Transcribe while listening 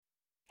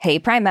Hey,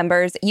 Prime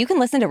members, you can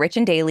listen to Rich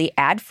and Daily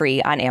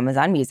ad-free on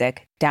Amazon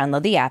Music.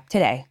 Download the app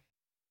today.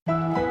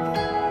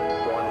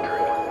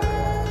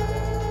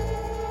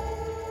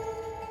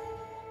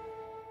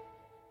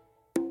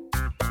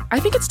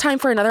 I think it's time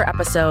for another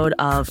episode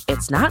of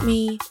It's Not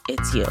Me,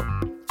 It's You.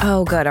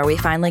 Oh, good. Are we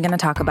finally going to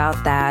talk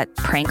about that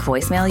prank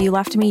voicemail you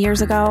left me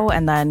years ago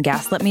and then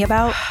gaslit me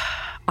about?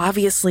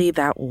 Obviously,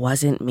 that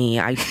wasn't me.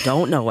 I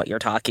don't know what you're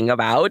talking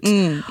about.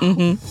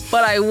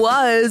 But I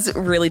was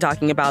really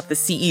talking about the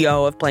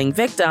CEO of Playing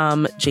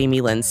Victim,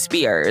 Jamie Lynn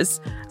Spears.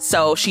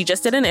 So she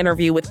just did an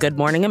interview with Good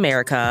Morning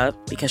America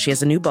because she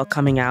has a new book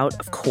coming out,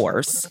 of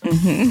course.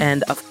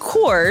 And of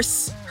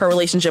course, her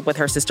relationship with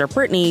her sister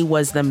Britney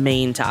was the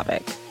main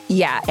topic.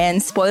 Yeah,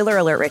 and spoiler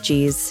alert,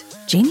 Richies,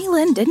 Jamie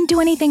Lynn didn't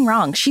do anything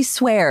wrong. She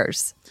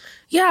swears.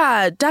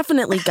 Yeah,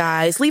 definitely,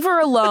 guys. Leave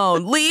her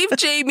alone. Leave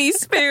Jamie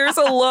Spears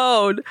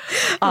alone.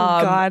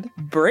 God.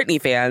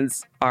 Britney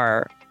fans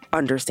are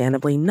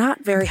understandably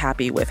not very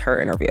happy with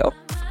her interview.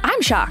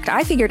 I'm shocked.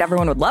 I figured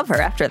everyone would love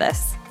her after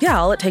this. Yeah,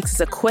 all it takes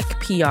is a quick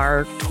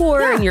PR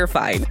tour and you're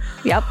fine.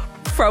 Yep.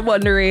 From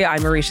Wondery,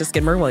 I'm Marisha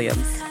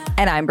Skidmore-Williams.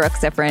 And I'm Brooke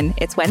Sifrin.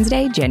 It's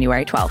Wednesday,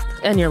 January 12th.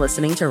 And you're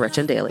listening to Rich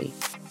and Daily.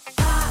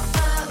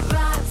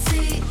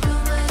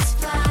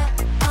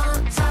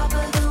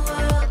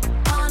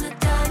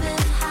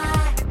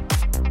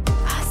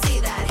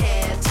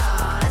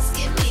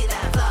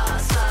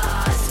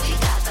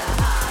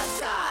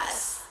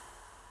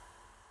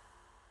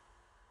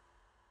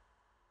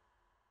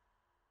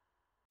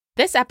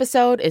 This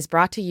episode is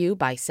brought to you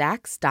by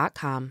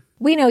Saks.com.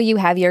 We know you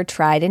have your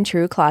tried and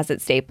true closet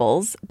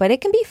staples, but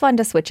it can be fun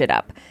to switch it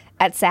up.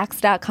 At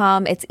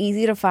Saks.com, it's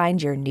easy to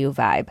find your new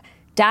vibe.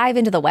 Dive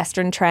into the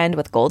Western trend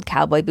with gold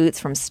cowboy boots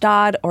from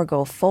Staud or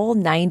go full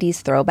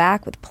 90s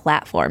throwback with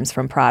platforms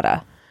from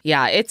Prada.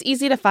 Yeah, it's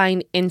easy to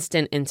find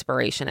instant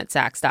inspiration at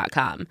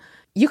Saks.com.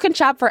 You can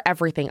shop for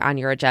everything on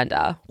your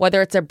agenda,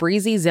 whether it's a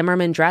breezy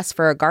Zimmermann dress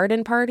for a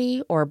garden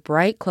party or a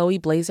bright Chloe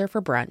blazer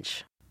for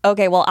brunch.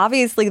 Okay, well,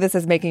 obviously this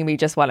is making me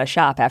just want to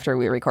shop after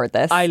we record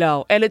this. I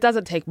know, and it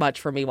doesn't take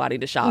much for me wanting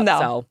to shop. No.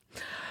 So.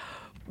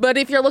 But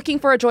if you're looking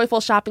for a joyful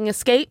shopping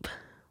escape,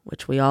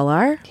 which we all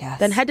are,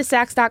 then head to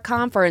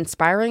Saks.com for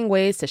inspiring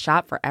ways to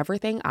shop for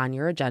everything on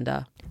your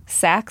agenda.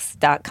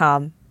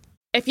 Saks.com.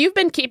 If you've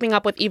been keeping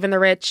up with Even the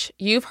Rich,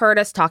 you've heard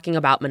us talking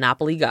about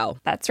Monopoly Go.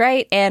 That's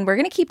right, and we're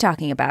going to keep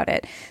talking about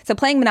it. So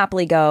playing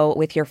Monopoly Go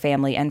with your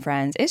family and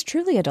friends is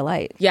truly a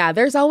delight. Yeah,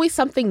 there's always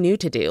something new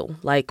to do,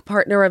 like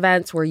partner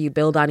events where you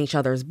build on each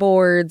other's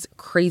boards,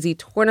 crazy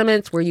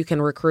tournaments where you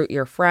can recruit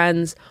your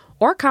friends,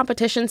 or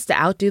competitions to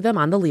outdo them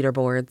on the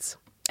leaderboards.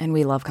 And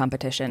we love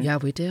competition. Yeah,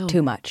 we do.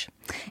 Too much.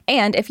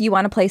 And if you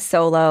want to play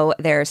solo,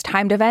 there's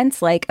timed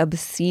events like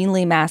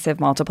obscenely massive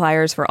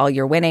multipliers for all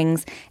your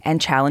winnings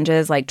and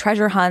challenges like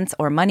treasure hunts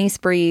or money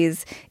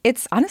sprees.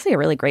 It's honestly a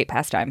really great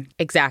pastime.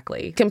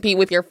 Exactly. Compete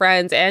with your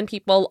friends and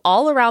people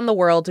all around the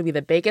world to be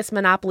the biggest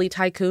Monopoly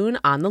tycoon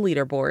on the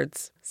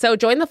leaderboards. So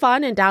join the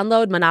fun and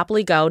download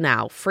Monopoly Go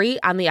now, free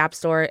on the App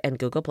Store and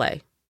Google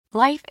Play.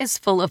 Life is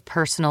full of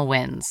personal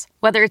wins,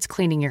 whether it's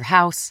cleaning your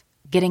house,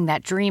 getting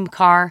that dream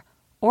car,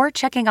 or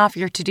checking off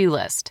your to-do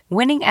list.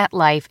 Winning at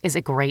life is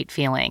a great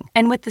feeling.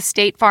 And with the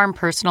State Farm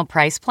Personal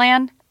Price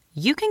Plan,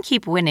 you can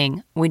keep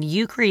winning when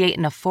you create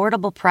an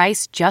affordable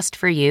price just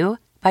for you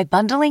by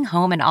bundling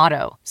home and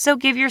auto. So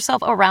give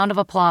yourself a round of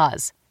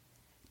applause.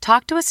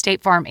 Talk to a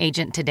State Farm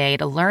agent today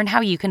to learn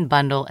how you can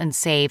bundle and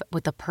save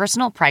with the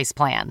Personal Price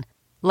Plan.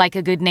 Like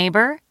a good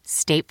neighbor,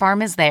 State Farm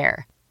is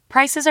there.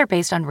 Prices are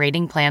based on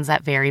rating plans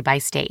that vary by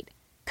state.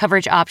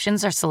 Coverage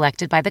options are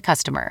selected by the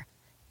customer.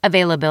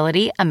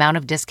 Availability, amount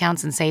of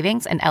discounts and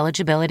savings, and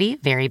eligibility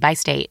vary by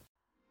state.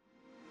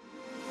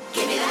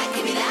 Give me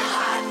that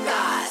hot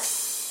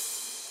goss.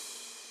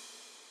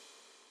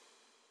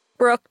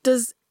 Brooke,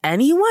 does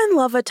anyone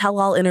love a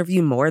tell-all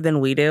interview more than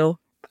we do?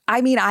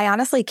 I mean, I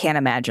honestly can't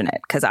imagine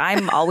it because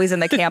I'm always in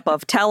the camp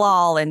of tell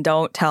all and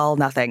don't tell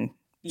nothing.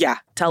 Yeah,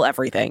 tell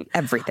everything.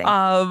 Everything.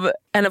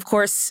 And of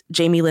course,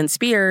 Jamie Lynn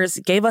Spears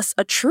gave us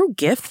a true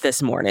gift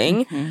this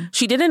morning.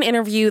 She did an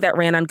interview that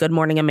ran on Good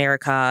Morning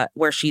America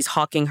where she's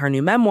hawking her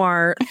new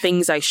memoir,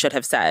 Things I Should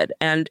Have Said.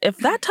 And if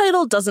that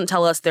title doesn't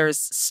tell us there's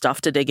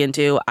stuff to dig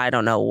into, I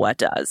don't know what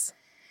does.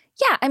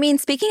 Yeah, I mean,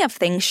 speaking of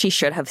things she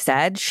should have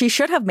said, she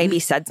should have maybe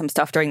said some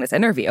stuff during this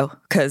interview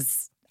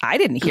because I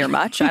didn't hear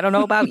much. I don't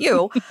know about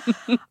you.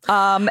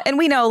 And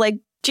we know, like,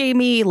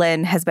 Jamie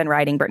Lynn has been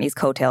riding Britney's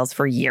coattails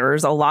for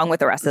years, along with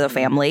the rest of the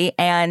family.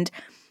 And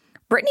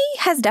Britney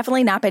has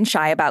definitely not been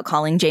shy about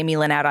calling Jamie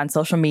Lynn out on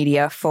social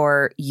media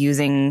for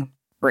using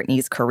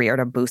Britney's career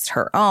to boost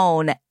her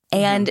own.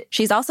 And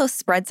she's also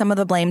spread some of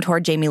the blame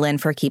toward Jamie Lynn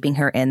for keeping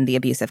her in the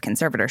abusive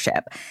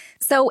conservatorship.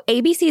 So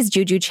ABC's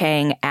Juju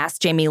Chang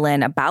asked Jamie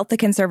Lynn about the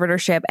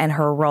conservatorship and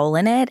her role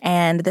in it.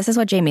 And this is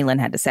what Jamie Lynn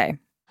had to say.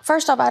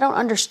 First off, I don't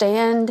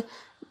understand.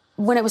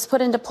 When it was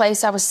put into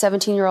place, I was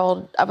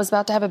 17-year-old. I was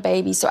about to have a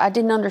baby, so I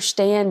didn't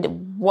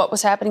understand what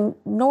was happening,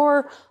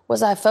 nor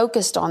was I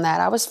focused on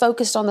that. I was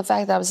focused on the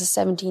fact that I was a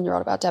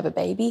 17-year-old about to have a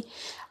baby.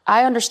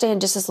 I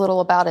understand just as little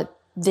about it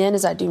then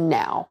as I do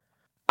now.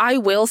 I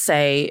will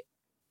say,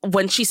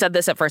 when she said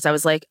this at first, I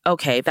was like,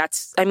 okay,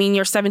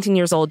 you're 17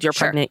 years old, you're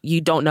pregnant, you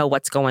don't know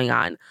what's going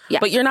on. Yeah.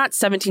 But you're not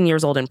 17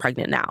 years old and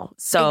pregnant now.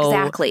 So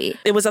exactly.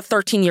 It was a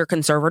 13-year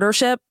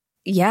conservatorship.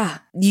 Yeah.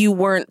 You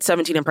weren't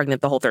 17 and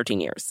pregnant the whole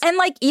 13 years. And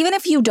like, even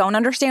if you don't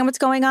understand what's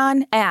going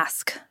on,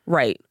 ask.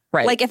 Right.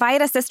 Like, if I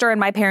had a sister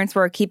and my parents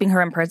were keeping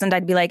her imprisoned,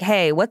 I'd be like,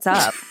 hey, what's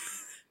up?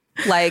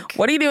 Like,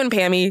 what are you doing,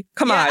 Pammy?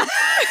 Come on.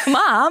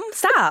 Mom,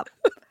 stop.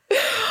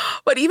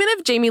 But even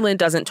if Jamie Lynn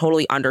doesn't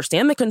totally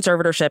understand the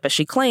conservatorship as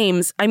she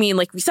claims, I mean,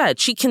 like we said,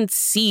 she can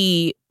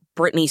see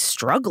Britney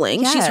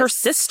struggling. Yes. She's her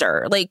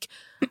sister. Like,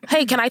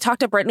 hey, can I talk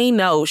to Britney?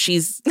 No,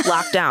 she's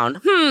locked down.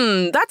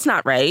 That's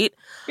not right.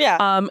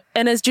 Yeah.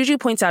 And as Juju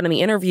points out in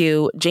the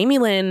interview, Jamie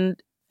Lynn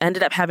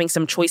ended up having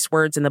some choice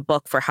words in the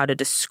book for how to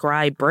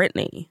describe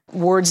Britney.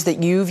 Words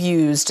that you've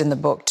used in the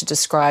book to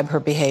describe her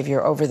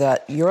behavior over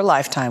your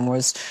lifetime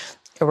was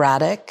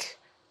erratic,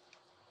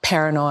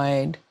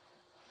 paranoid,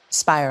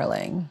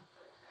 spiraling.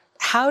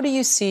 How do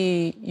you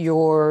see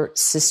your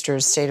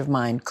sister's state of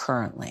mind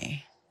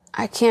currently?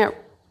 I can't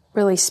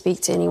really speak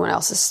to anyone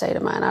else's state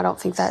of mind. I don't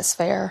think that's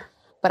fair.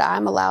 But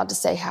I'm allowed to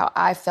say how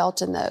I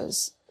felt in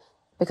those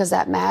because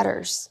that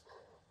matters.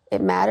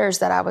 It matters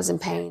that I was in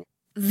pain.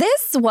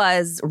 This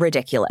was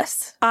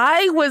ridiculous.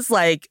 I was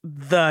like,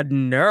 the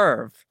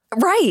nerve.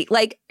 Right.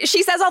 Like,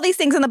 she says all these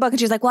things in the book and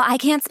she's like, well, I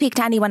can't speak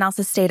to anyone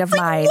else's state of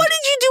mind. What did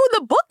you do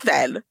in the book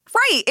then?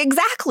 Right.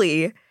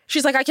 Exactly.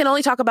 She's like, I can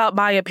only talk about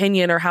my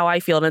opinion or how I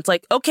feel. And it's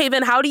like, okay,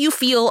 then how do you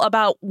feel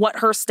about what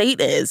her state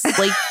is?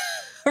 Like,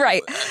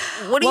 right.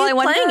 What are you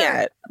playing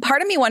at?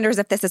 Part of me wonders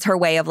if this is her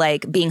way of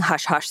like being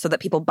hush-hush so that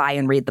people buy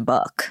and read the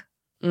book.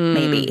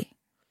 Maybe.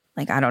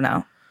 Like, I don't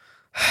know.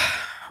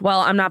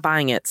 Well, I'm not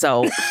buying it,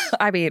 so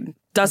I mean,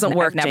 doesn't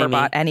work. I've never Jamie.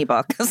 bought any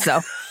book, so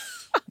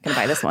I'm gonna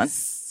buy this one.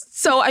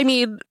 So, I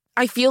mean,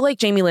 I feel like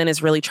Jamie Lynn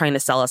is really trying to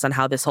sell us on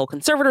how this whole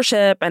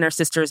conservatorship and her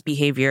sister's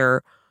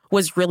behavior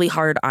was really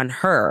hard on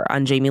her,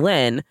 on Jamie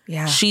Lynn.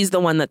 Yeah. She's the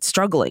one that's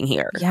struggling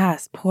here.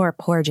 Yes, poor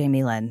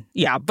Jamie Lynn.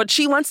 Yeah, but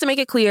she wants to make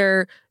it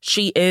clear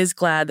she is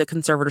glad the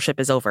conservatorship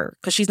is over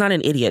because she's not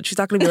an idiot. She's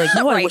not going to be like,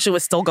 no, I wish it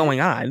was still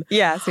going on.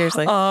 Yeah,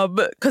 seriously.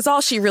 Because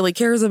all she really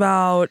cares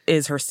about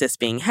is her sis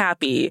being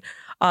happy.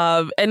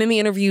 And in the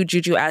interview,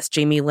 Juju asked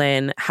Jamie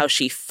Lynn how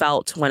she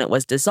felt when it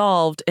was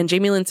dissolved. And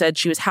Jamie Lynn said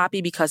she was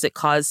happy because it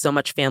caused so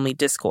much family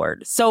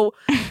discord. So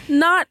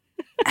not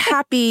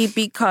happy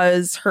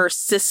because her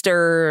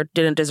sister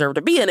didn't deserve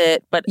to be in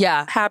it, but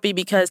happy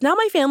because now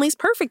my family's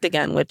perfect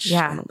again, which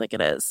I don't think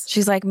it is.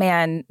 She's like,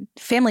 man,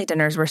 family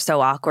dinners were so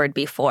awkward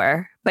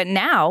before, but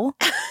now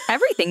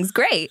everything's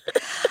great.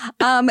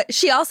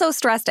 She also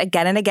stressed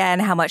again and again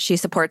how much she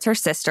supports her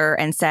sister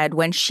and said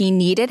when she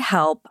needed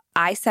help,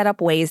 I set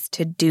up ways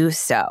to do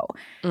so.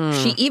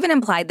 She even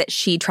implied that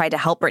she tried to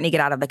help Britney get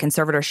out of the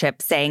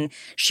conservatorship, saying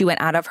she went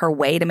out of her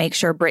way to make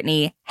sure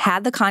Britney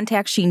had the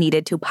contacts she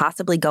needed to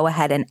possibly go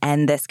ahead and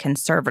end this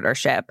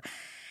conservatorship.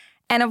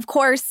 And of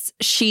course,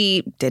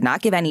 she did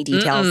not give any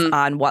details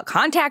on what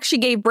contacts she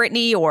gave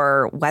Britney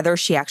or whether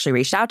she actually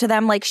reached out to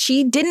them. Like,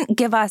 she didn't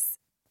give us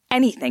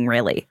anything,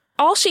 really.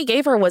 All she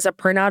gave her was a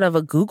printout of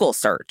a Google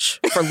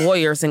search for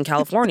lawyers in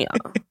California.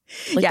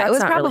 Like, yeah, it was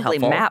probably really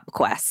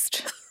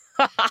MapQuest.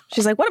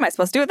 She's like, what am I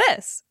supposed to do with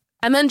this?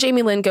 And then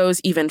Jamie Lynn goes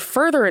even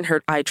further in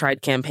her I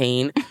Tried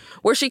campaign,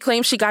 where she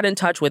claims she got in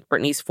touch with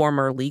Britney's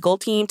former legal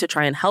team to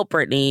try and help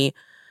Britney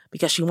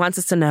because she wants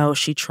us to know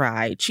she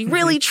tried. She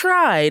really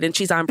tried, and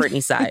she's on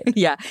Britney's side.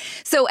 Yeah.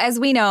 So as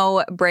we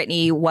know,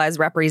 Britney was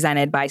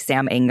represented by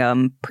Sam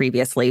Ingham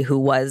previously, who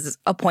was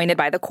appointed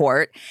by the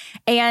court.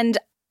 And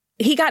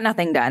he got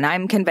nothing done.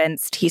 I'm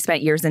convinced he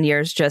spent years and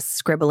years just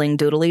scribbling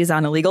doodlies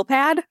on a legal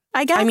pad,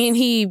 I guess. I mean,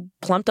 he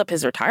plumped up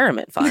his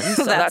retirement fund,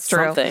 so that's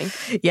true. something.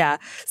 Yeah.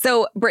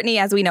 So Britney,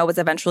 as we know, was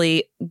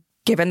eventually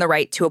given the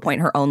right to appoint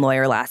her own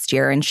lawyer last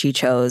year, and she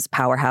chose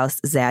powerhouse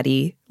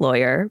zaddy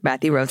lawyer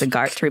Matthew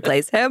Rosengart to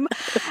replace him.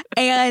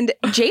 And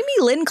Jamie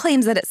Lynn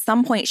claims that at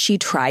some point she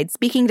tried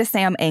speaking to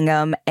Sam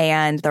Ingham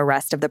and the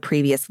rest of the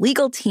previous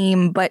legal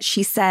team, but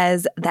she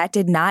says that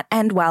did not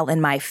end well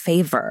in my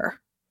favor,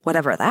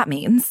 whatever that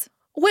means.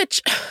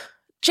 Which,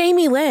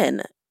 Jamie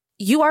Lynn,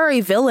 you are a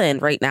villain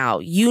right now.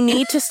 You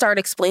need to start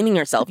explaining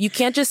yourself. You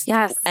can't just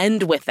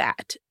end with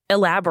that.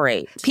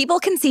 Elaborate. People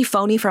can see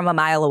phony from a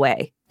mile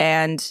away,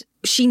 and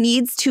she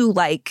needs to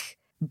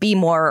be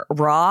more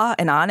raw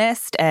and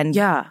honest and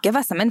give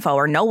us some info,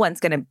 or no one's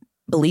going to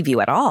believe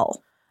you at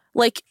all.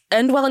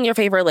 End well in your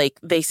favor,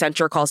 they sent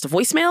your calls to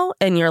voicemail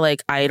and you're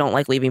like, I don't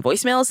like leaving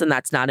voicemails and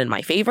that's not in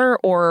my favor,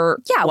 or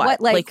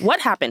what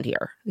happened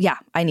here? Yeah,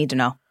 I need to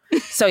know.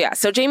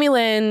 So Jamie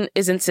Lynn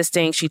is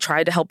insisting she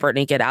tried to help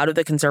Britney get out of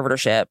the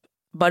conservatorship,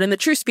 but in the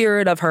true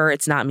spirit of her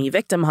it's not me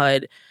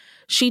victimhood,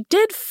 she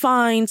did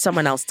find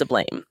someone else to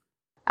blame.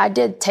 I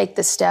did take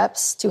the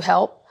steps to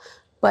help,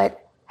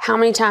 but how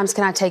many times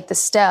can I take the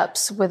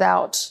steps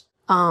without,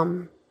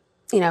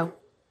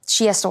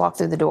 she has to walk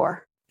through the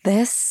door.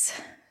 This,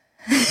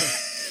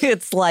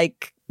 it's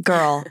like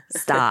Girl,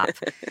 stop.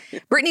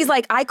 Britney's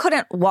like, I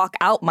couldn't walk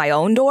out my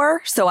own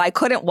door, so I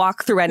couldn't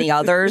walk through any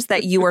others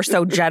that you were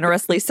so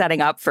generously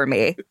setting up for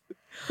me.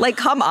 Like,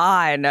 come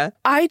on.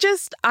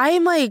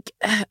 I'm like,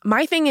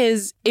 my thing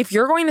is, if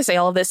you're going to say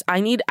all of this, I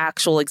need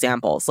actual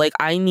examples. Like,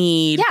 I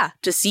need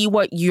to see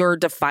what you're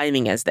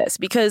defining as this.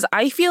 Because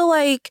I feel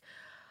like,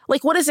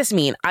 what does this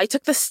mean? I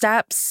took the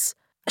steps.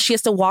 She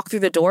has to walk through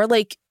the door.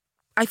 Like,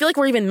 I feel like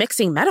we're even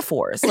mixing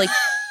metaphors. Like,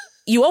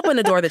 you open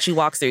a door that she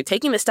walks through,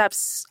 taking the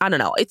steps. I don't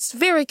know. It's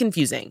very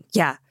confusing.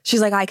 Yeah.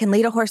 She's like, I can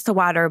lead a horse to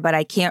water, but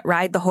I can't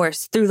ride the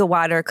horse through the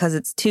water because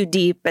it's too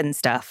deep and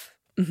stuff.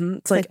 Mm-hmm.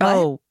 It's like,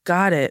 oh,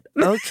 got it.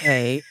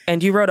 Okay.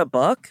 And you wrote a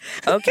book?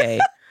 Okay.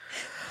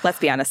 Let's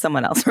be honest.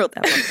 Someone else wrote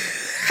that book.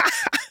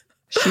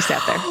 She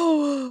sat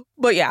there.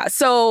 But yeah,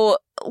 so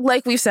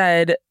like we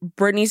said,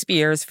 Britney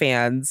Spears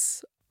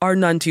fans are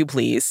none too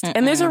pleased.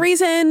 And there's a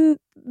reason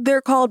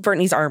they're called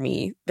Britney's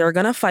Army. They're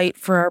going to fight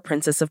for our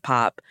Princess of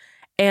Pop.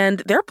 And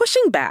they're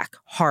pushing back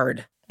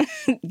hard.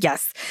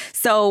 Yes.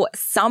 So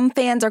some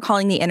fans are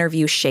calling the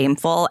interview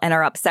shameful and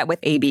are upset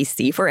with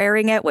ABC for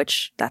airing it,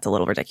 which that's a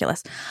little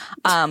ridiculous.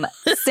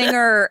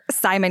 Singer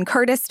Simon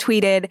Curtis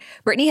tweeted,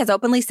 Britney has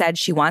openly said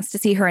she wants to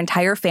see her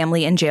entire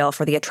family in jail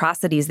for the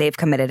atrocities they've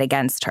committed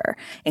against her,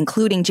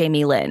 including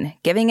Jamie Lynn.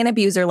 Giving an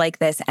abuser like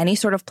this any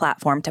sort of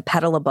platform to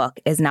peddle a book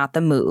is not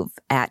the move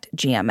at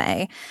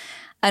GMA.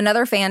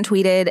 Another fan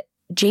tweeted,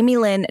 Jamie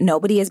Lynn,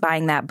 nobody is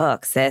buying that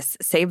book, sis.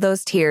 Save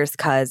those tears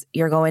because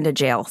you're going to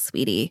jail,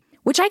 sweetie.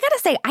 Which I gotta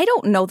say, I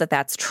don't know that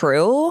that's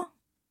true.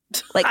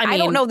 Like, I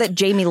don't know that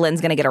Jamie Lynn's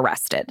gonna get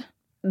arrested.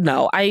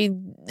 No,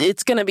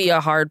 it's gonna be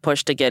a hard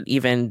push to get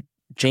even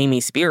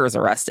Jamie Spears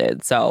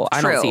arrested. So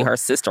I don't see her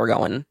sister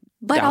going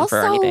down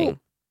for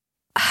anything.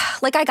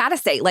 Like, I gotta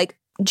say, like,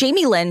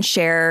 Jamie Lynn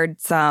shared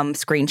some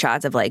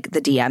screenshots of like the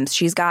DMs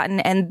she's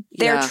gotten, and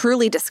they're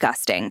truly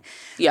disgusting.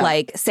 Yeah.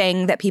 Like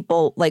saying that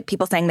people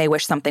saying they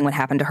wish something would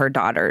happen to her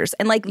daughters.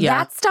 And like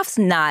that stuff's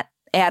not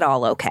at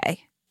all okay.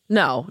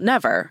 No,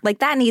 never. Like,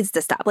 that needs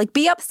to stop. Like,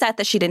 be upset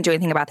that she didn't do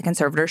anything about the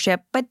conservatorship,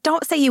 but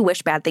don't say you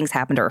wish bad things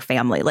happened to her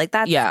family. Like,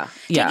 that's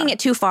taking it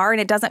too far, and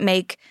it doesn't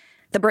make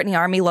the Britney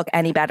Army look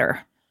any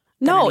better.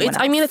 No,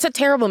 it's a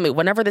terrible move.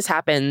 Whenever this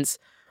happens,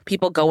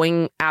 people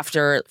going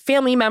after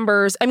family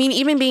members. I mean,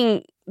 even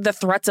being the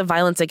threats of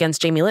violence against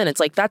Jamie Lynn.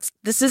 It's like,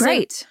 this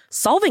isn't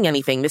solving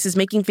anything. This is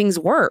making things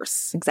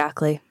worse.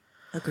 Exactly.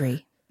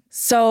 Agree.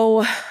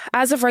 So,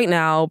 as of right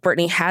now,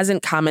 Britney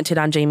hasn't commented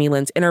on Jamie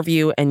Lynn's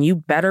interview, and you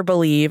better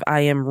believe I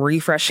am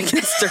refreshing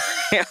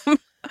Instagram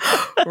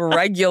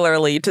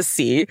regularly to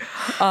see.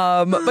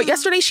 But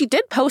yesterday, she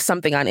did post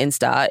something on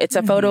Insta. It's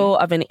a photo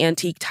of an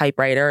antique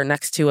typewriter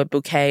next to a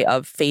bouquet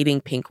of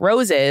fading pink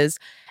roses,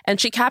 and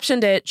she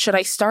captioned it, "Should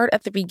I start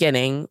at the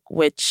beginning?"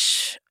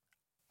 Which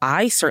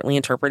I certainly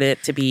interpret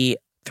it to be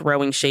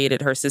throwing shade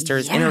at her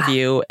sister's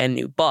interview and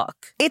new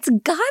book. It's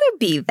gotta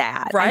be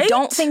that. Right? I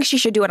don't think she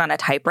should do it on a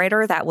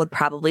typewriter. That would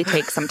probably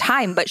take some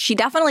time, but she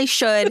definitely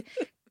should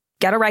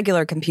get a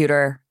regular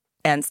computer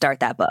and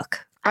start that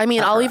book. I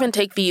mean, I'll even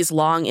take these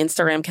long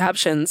Instagram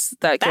captions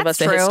that give us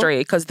a history,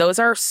 because those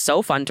are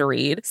so fun to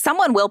read.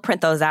 Someone will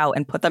print those out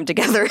and put them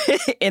together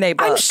in a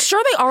book. I'm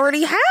sure they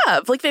already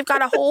have. Like, they've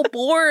got a whole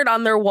board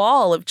on their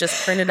wall of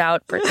just printed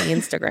out Britney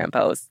Instagram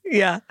posts.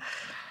 Yeah.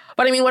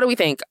 But I mean, what do we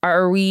think?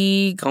 Are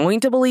we going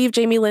to believe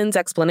Jamie Lynn's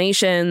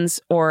explanations,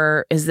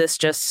 or is this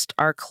just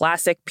our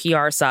classic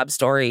PR sob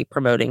story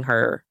promoting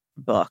her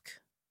book?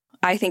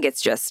 I think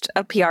it's just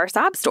a PR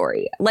sob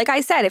story. Like I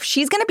said, if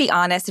she's going to be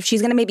honest, if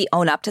she's going to maybe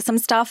own up to some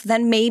stuff,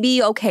 then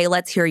maybe, okay,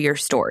 let's hear your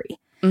story.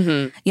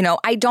 You know,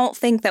 I don't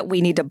think that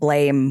we need to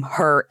blame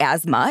her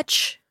as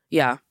much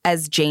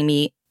as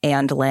Jamie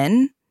and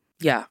Lynn.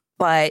 Yeah.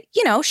 But,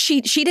 you know,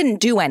 she didn't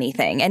do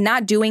anything, and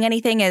not doing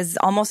anything is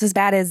almost as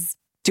bad as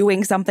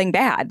doing something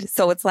bad.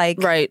 So it's like,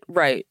 right.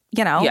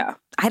 You know,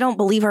 I don't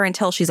believe her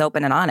until she's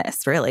open and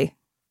honest, really.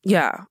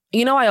 Yeah.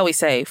 You know, I always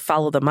say,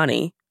 follow the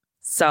money.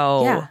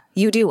 So yeah,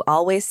 you do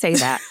always say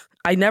that.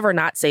 I never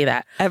not say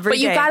that. Every day.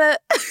 You gotta,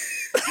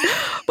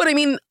 but I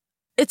mean,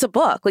 it's a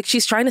book. Like,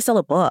 she's trying to sell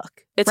a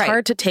book. It's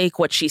hard to take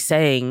what she's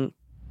saying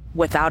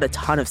without a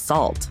ton of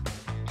salt.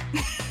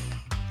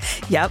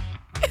 Yep.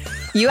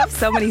 You have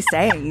so many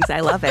sayings. I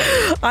love it.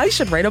 I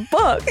should write a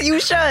book. You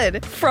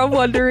should. From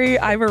Wondery,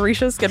 I'm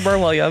Arisha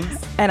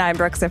Skidmore-Williams. And I'm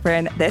Brooke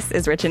Sifrin. This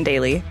is Rich and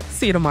Daily.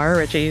 See you tomorrow,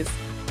 Richies.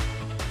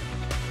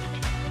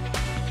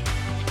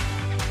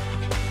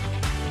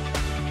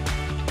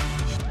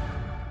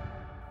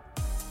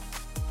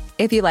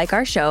 If you like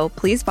our show,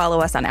 please follow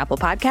us on Apple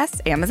Podcasts,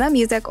 Amazon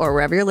Music, or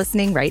wherever you're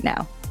listening right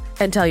now.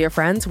 And tell your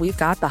friends we've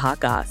got the hot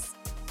goss.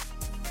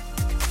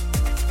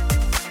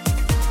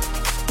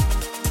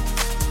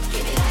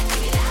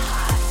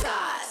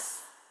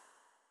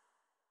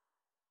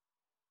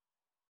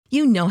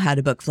 You know how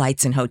to book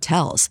flights and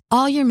hotels.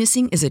 All you're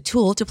missing is a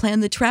tool to plan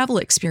the travel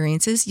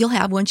experiences you'll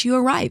have once you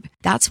arrive.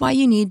 That's why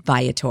you need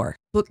Viator.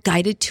 Book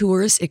guided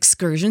tours,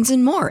 excursions,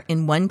 and more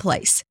in one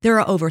place. There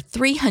are over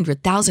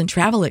 300,000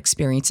 travel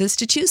experiences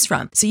to choose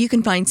from, so you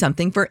can find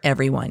something for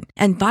everyone.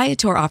 And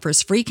Viator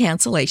offers free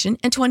cancellation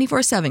and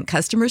 24/7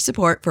 customer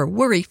support for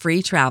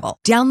worry-free travel.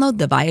 Download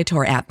the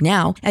Viator app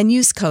now and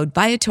use code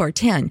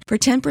Viator10 for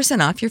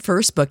 10% off your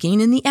first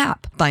booking in the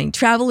app. Find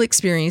travel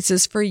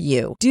experiences for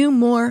you. Do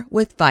more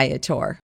with Viator.